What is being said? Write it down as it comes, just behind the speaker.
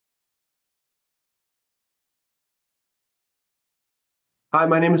Hi,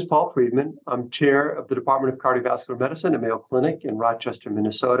 my name is Paul Friedman. I'm chair of the Department of Cardiovascular Medicine at Mayo Clinic in Rochester,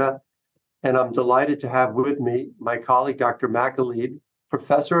 Minnesota. And I'm delighted to have with me my colleague, Dr. Eleid,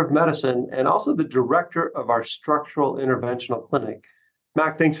 professor of medicine and also the director of our structural interventional clinic.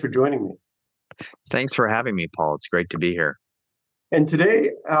 Mac, thanks for joining me. Thanks for having me, Paul. It's great to be here. And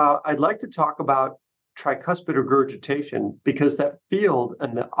today, I'd like to talk about tricuspid regurgitation because that field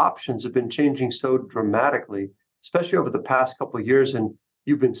and the options have been changing so dramatically, especially over the past couple of years, and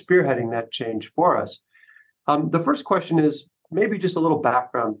you've been spearheading that change for us. The first question is maybe just a little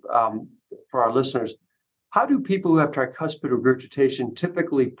background for our listeners. How do people who have tricuspid regurgitation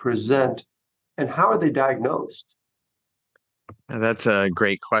typically present, and how are they diagnosed? That's a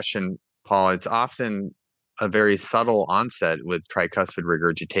great question, Paul. It's often a very subtle onset with tricuspid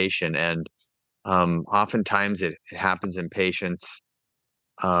regurgitation, and oftentimes it happens in patients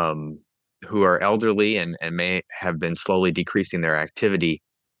um, who are elderly and may have been slowly decreasing their activity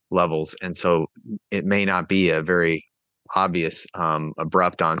levels. And so it may not be a very obvious,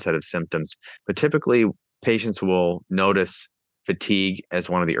 abrupt onset of symptoms, but typically patients will notice fatigue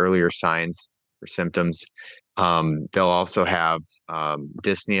as one of the earlier signs or symptoms. They'll also have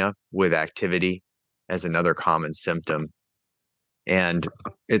dyspnea with activity as another common symptom. And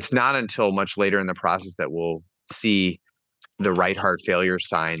it's not until much later in the process that we'll see the right heart failure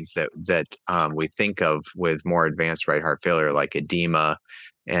signs that we think of with more advanced right heart failure, like edema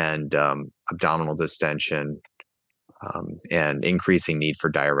and abdominal distension and increasing need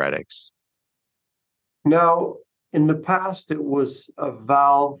for diuretics. Now, in the past, it was a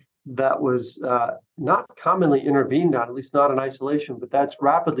valve that was not commonly intervened on, at least not in isolation, but that's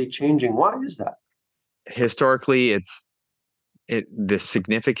rapidly changing. Why is that? Historically, the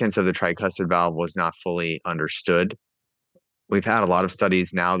significance of the tricuspid valve was not fully understood. We've had a lot of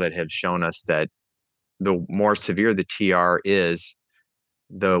studies now that have shown us that the more severe the TR is,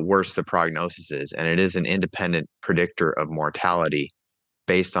 the worse the prognosis is, and it is an independent predictor of mortality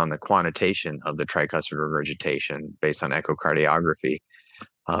based on the quantitation of the tricuspid regurgitation based on echocardiography.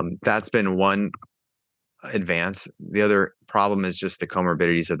 That's been one advance. The other problem is just the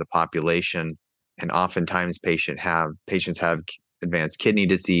comorbidities of the population, and oftentimes patients have advanced kidney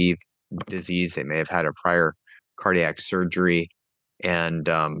disease. They may have had a prior cardiac surgery, and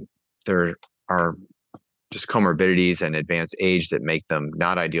there are just comorbidities and advanced age that make them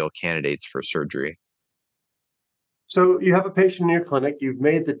not ideal candidates for surgery. So you have a patient in your clinic, you've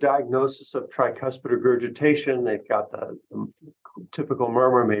made the diagnosis of tricuspid regurgitation, they've got the typical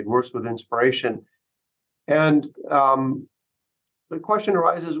murmur made worse with inspiration. And the question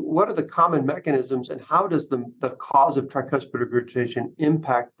arises, what are the common mechanisms and how does the cause of tricuspid regurgitation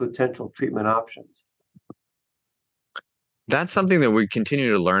impact potential treatment options? That's something that we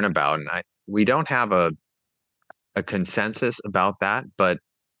continue to learn about, and we don't have a consensus about that, but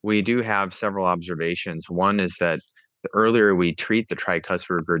we do have several observations. One is that the earlier we treat the tricuspid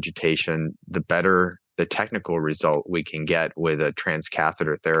regurgitation, the better the technical result we can get with a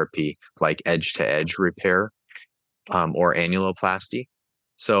transcatheter therapy like edge-to-edge repair or annuloplasty.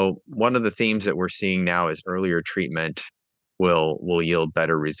 So one of the themes that we're seeing now is earlier treatment will yield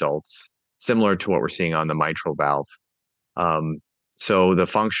better results, similar to what we're seeing on the mitral valve. So the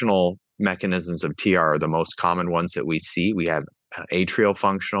functional mechanisms of TR are the most common ones that we see. We have atrial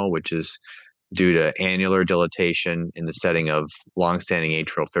functional, which is due to annular dilatation in the setting of longstanding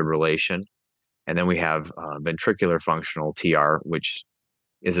atrial fibrillation. And then we have ventricular functional TR, which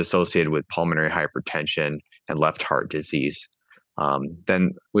is associated with pulmonary hypertension and left heart disease.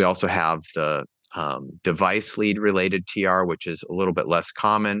 Then we also have the device lead related TR, which is a little bit less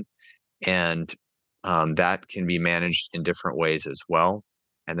common, and that can be managed in different ways as well.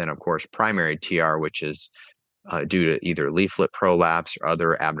 And then, of course, primary TR, which is due to either leaflet prolapse or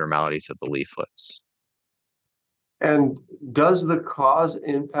other abnormalities of the leaflets. And does the cause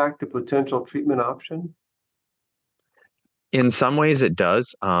impact a potential treatment option? In some ways, it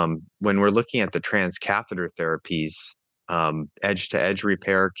does. When we're looking at the transcatheter therapies, edge-to-edge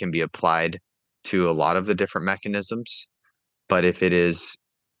repair can be applied to a lot of the different mechanisms. But if it is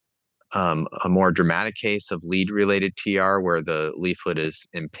a more dramatic case of lead-related TR where the leaflet is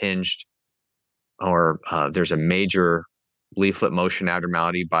impinged or there's a major leaflet motion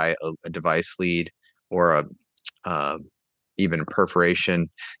abnormality by a device lead or even perforation,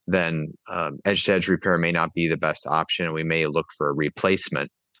 then edge-to-edge repair may not be the best option, and we may look for a replacement.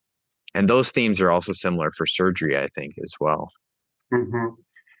 And those themes are also similar for surgery, I think, as well. Mm-hmm.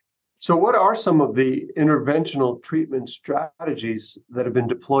 So what are some of the interventional treatment strategies that have been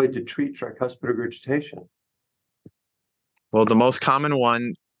deployed to treat tricuspid regurgitation? Well, the most common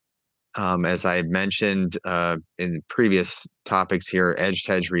one As I mentioned in previous topics here,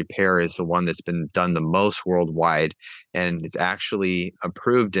 edge-to-edge repair is the one that's been done the most worldwide, and it's actually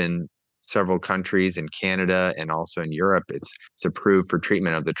approved in several countries in Canada and also in Europe. It's approved for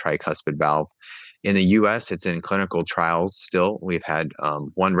treatment of the tricuspid valve. In the US, it's in clinical trials still. We've had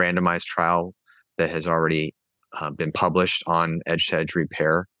one randomized trial that has already been published on edge-to-edge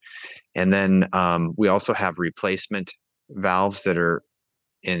repair. And then we also have replacement valves that are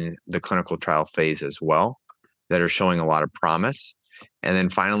in the clinical trial phase as well that are showing a lot of promise. And then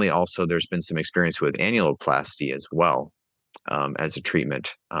finally, also, there's been some experience with annuloplasty as well as a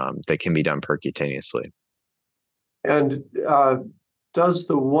treatment that can be done percutaneously. And does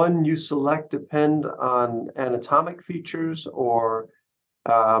the one you select depend on anatomic features or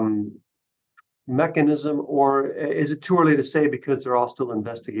mechanism, or is it too early to say because they're all still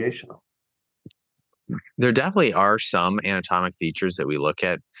investigational? There definitely are some anatomic features that we look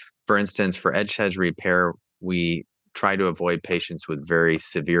at. For instance, for edge-to-edge repair, we try to avoid patients with very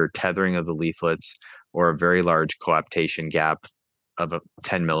severe tethering of the leaflets or a very large coaptation gap of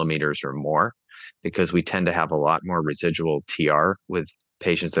 10 millimeters or more, because we tend to have a lot more residual TR with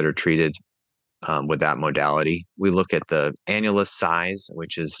patients that are treated with that modality. We look at the annulus size,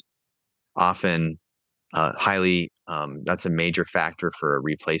 which is often that's a major factor for a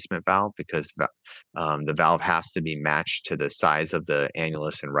replacement valve because the valve has to be matched to the size of the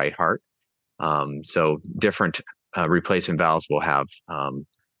annulus and right heart. So different replacement valves will have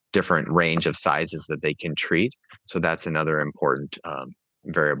different range of sizes that they can treat. So that's another important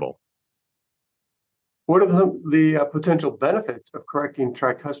variable. What are the potential benefits of correcting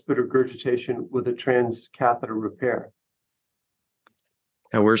tricuspid regurgitation with a transcatheter repair?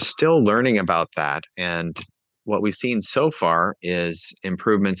 And we're still learning about that. And what we've seen so far is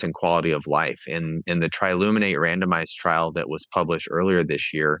improvements in quality of life. In the Triluminate randomized trial that was published earlier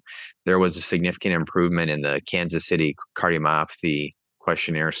this year, there was a significant improvement in the Kansas City cardiomyopathy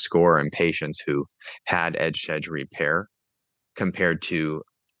questionnaire score in patients who had edge-to-edge repair compared to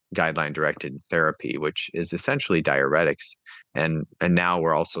guideline-directed therapy, which is essentially diuretics. And now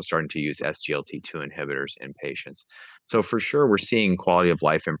we're also starting to use SGLT2 inhibitors in patients. So for sure, we're seeing quality of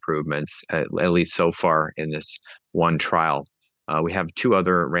life improvements, at least so far in this one trial. We have two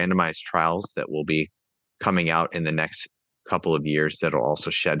other randomized trials that will be coming out in the next couple of years that'll also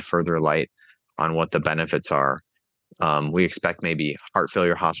shed further light on what the benefits are. We expect maybe heart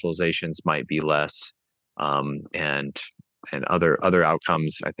failure hospitalizations might be less, and other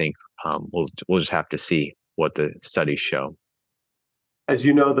outcomes. I think we'll just have to see what the studies show. As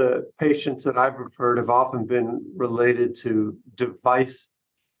you know, the patients that I've referred have often been related to device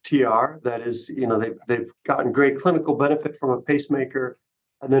TR. That is, they've gotten great clinical benefit from a pacemaker,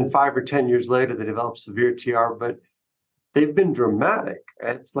 and then 5 or 10 years later, they develop severe TR, but they've been dramatic.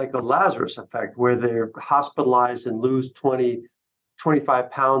 It's like the Lazarus effect, where they're hospitalized and lose 20,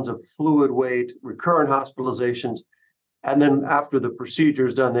 25 pounds of fluid weight, recurrent hospitalizations. And then after the procedure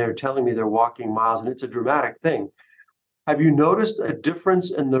is done, they're telling me they're walking miles, and it's a dramatic thing. Have you noticed a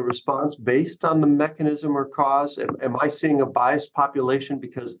difference in the response based on the mechanism or cause? Am I seeing a biased population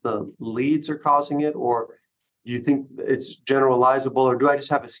because the leads are causing it, or do you think it's generalizable, or do I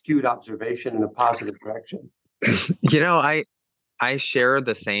just have a skewed observation in a positive direction? I share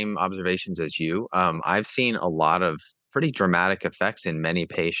the same observations as you. I've seen a lot of pretty dramatic effects in many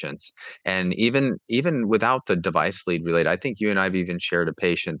patients, and even without the device lead related. I think you and I've even shared a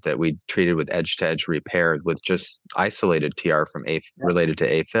patient that we treated with edge-to-edge repair with just isolated TR from related to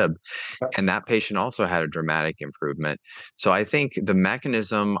AFib, and that patient also had a dramatic improvement. So I think the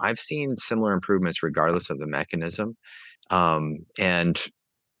mechanism, I've seen similar improvements regardless of the mechanism, and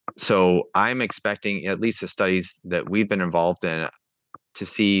so I'm expecting, at least the studies that we've been involved in, to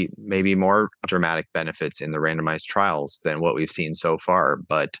see maybe more dramatic benefits in the randomized trials than what we've seen so far.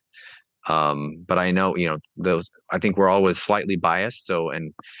 But I know, I think we're always slightly biased. So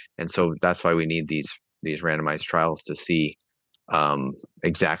so that's why we need these randomized trials to see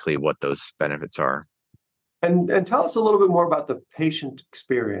exactly what those benefits are. And tell us a little bit more about the patient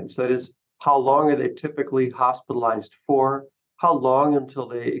experience. That is, how long are they typically hospitalized for? How long until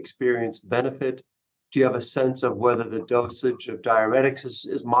they experience benefit? Do you have a sense of whether the dosage of diuretics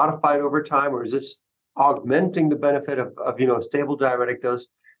is modified over time, or is this augmenting the benefit of a stable diuretic dose?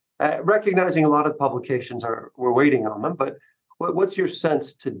 Recognizing a lot of publications we're waiting on them, but what's your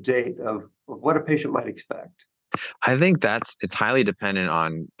sense to date of what a patient might expect? I think it's highly dependent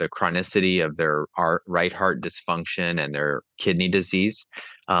on the chronicity of their right heart dysfunction and their kidney disease.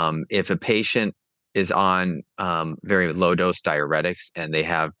 If a patient is on very low dose diuretics and they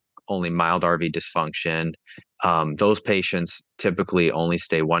have only mild RV dysfunction. Those patients typically only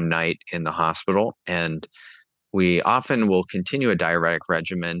stay one night in the hospital, and we often will continue a diuretic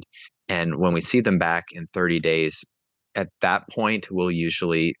regimen. And when we see them back in 30 days, at that point, we'll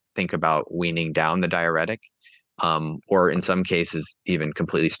usually think about weaning down the diuretic, or in some cases, even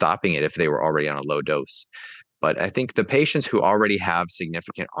completely stopping it if they were already on a low dose. But I think the patients who already have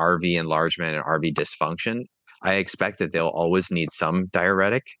significant RV enlargement and RV dysfunction, I expect that they'll always need some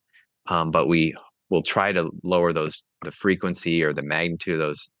diuretic, but we will try to lower the frequency or the magnitude of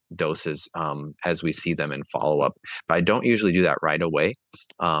those doses as we see them in follow-up. But I don't usually do that right away.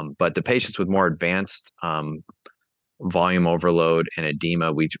 But the patients with more advanced volume overload and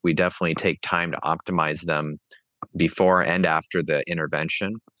edema, we definitely take time to optimize them before and after the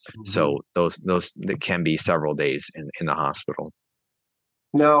intervention. So those that can be several days in the hospital.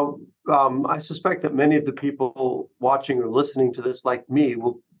 Now, I suspect that many of the people watching or listening to this, like me,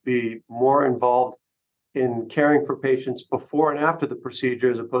 will be more involved in caring for patients before and after the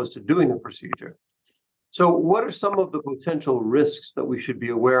procedure as opposed to doing the procedure. So what are some of the potential risks that we should be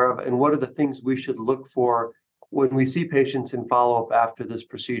aware of, and what are the things we should look for when we see patients in follow-up after this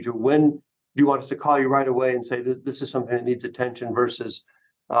procedure? When do you want us to call you right away and say this is something that needs attention versus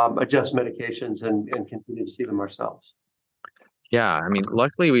adjust medications and continue to see them ourselves? Yeah, I mean,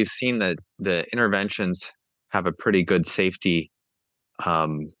 luckily we've seen that the interventions have a pretty good safety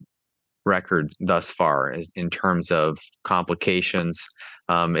um, record thus far in terms of complications.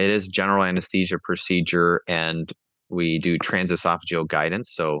 It is general anesthesia procedure, and we do transesophageal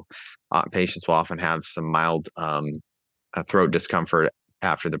guidance. So patients will often have some mild throat discomfort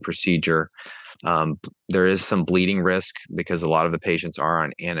after the procedure. There is some bleeding risk because a lot of the patients are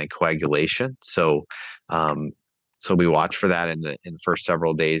on anticoagulation. So we watch for that in the first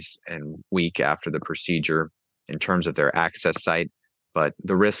several days and week after the procedure in terms of their access site, but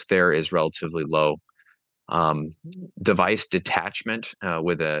the risk there is relatively low. Um, Device detachment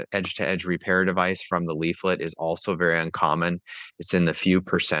with a edge-to-edge repair device from the leaflet is also very uncommon. It's in the few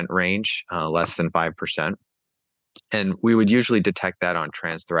percent range, less than 5%. And we would usually detect that on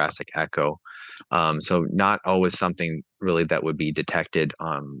transthoracic echo. So not always something really that would be detected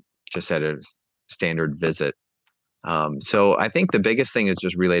just at a standard visit. So I think the biggest thing is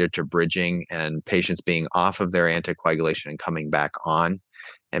just related to bridging and patients being off of their anticoagulation and coming back on,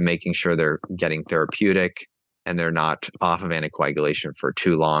 and making sure they're getting therapeutic and they're not off of anticoagulation for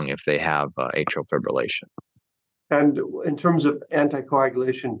too long if they have atrial fibrillation. And in terms of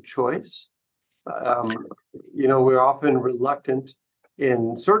anticoagulation choice, we're often reluctant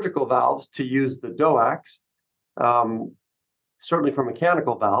in surgical valves to use the DOACs, certainly for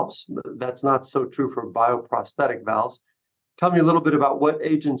mechanical valves. That's not so true for bioprosthetic valves. Tell me a little bit about what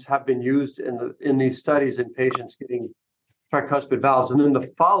agents have been used in these studies in patients getting tricuspid valves. And then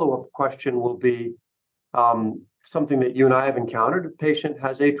the follow-up question will be something that you and I have encountered. A patient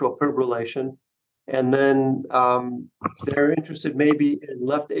has atrial fibrillation, and then they're interested maybe in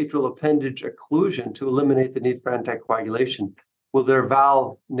left atrial appendage occlusion to eliminate the need for anticoagulation. Will their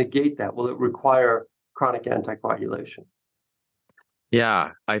valve negate that? Will it require chronic anticoagulation?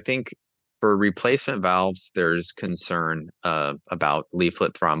 Yeah, I think for replacement valves, there's concern about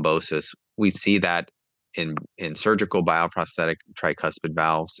leaflet thrombosis. We see that in surgical bioprosthetic tricuspid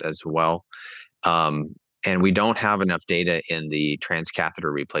valves as well. And we don't have enough data in the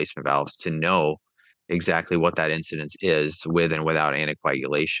transcatheter replacement valves to know exactly what that incidence is with and without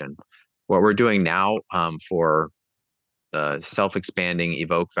anticoagulation. What we're doing now for the self-expanding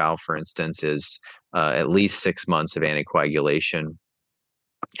evoke valve, for instance, is at least 6 months of anticoagulation.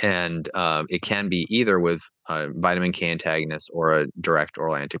 And it can be either with a vitamin K antagonist or a direct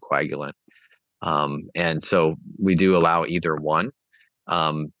oral anticoagulant. And so we do allow either one.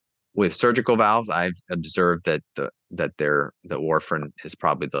 With surgical valves, I've observed that the warfarin is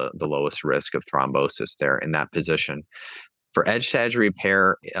probably the lowest risk of thrombosis there in that position. For edge-to-edge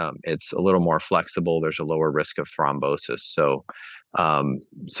repair, it's a little more flexible. There's a lower risk of thrombosis. So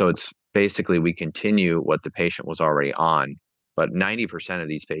it's basically we continue what the patient was already on, but 90% of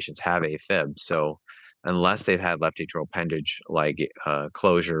these patients have AFib. So unless they've had left atrial appendage like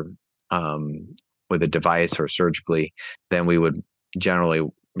closure with a device or surgically, then we would generally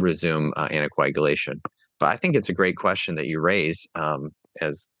resume anticoagulation. But I think it's a great question that you raise.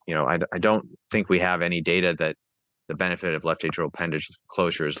 As you know, I don't think we have any data that the benefit of left atrial appendage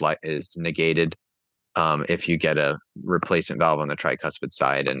closure is negated if you get a replacement valve on the tricuspid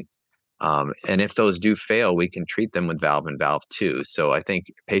side. And if those do fail, we can treat them with valve and valve too. So I think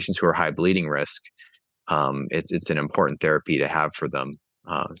patients who are high bleeding risk, it's an important therapy to have for them.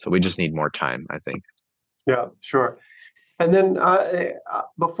 So we just need more time, I think. Yeah, sure. And then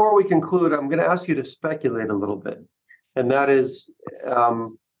before we conclude, I'm going to ask you to speculate a little bit. And that is,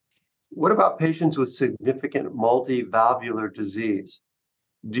 what about patients with significant multivalvular disease?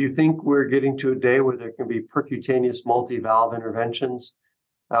 Do you think we're getting to a day where there can be percutaneous multivalve interventions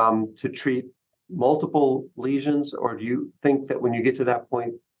to treat multiple lesions? Or do you think that when you get to that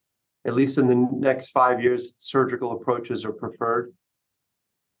point, at least in the next 5 years, surgical approaches are preferred?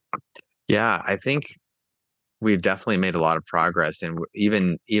 Yeah, I think we've definitely made a lot of progress. And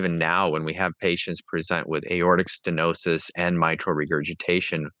even now, when we have patients present with aortic stenosis and mitral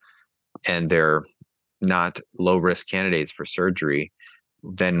regurgitation, and they're not low risk candidates for surgery,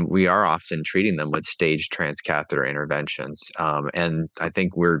 then we are often treating them with staged transcatheter interventions. And I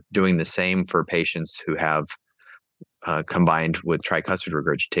think we're doing the same for patients who have combined with tricuspid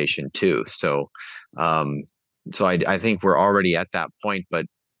regurgitation too. Um, so I think we're already at that point, but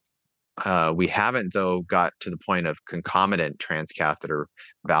we haven't, though, got to the point of concomitant transcatheter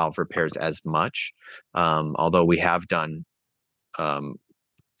valve repairs as much, although we have done um,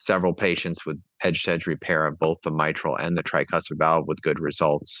 several patients with edge-to-edge repair of both the mitral and the tricuspid valve with good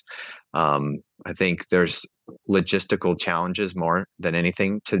results. I think there's logistical challenges more than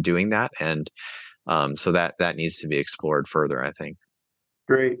anything to doing that, and so that needs to be explored further, I think.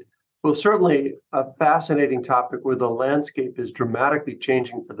 Great. Well, certainly a fascinating topic where the landscape is dramatically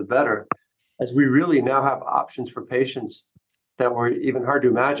changing for the better, as we really now have options for patients that were even hard to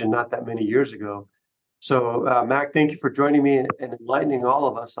imagine not that many years ago. So, Mac, thank you for joining me and enlightening all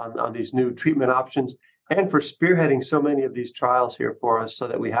of us on these new treatment options and for spearheading so many of these trials here for us so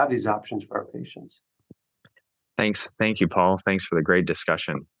that we have these options for our patients. Thanks. Thank you, Paul. Thanks for the great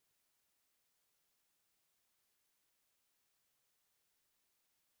discussion.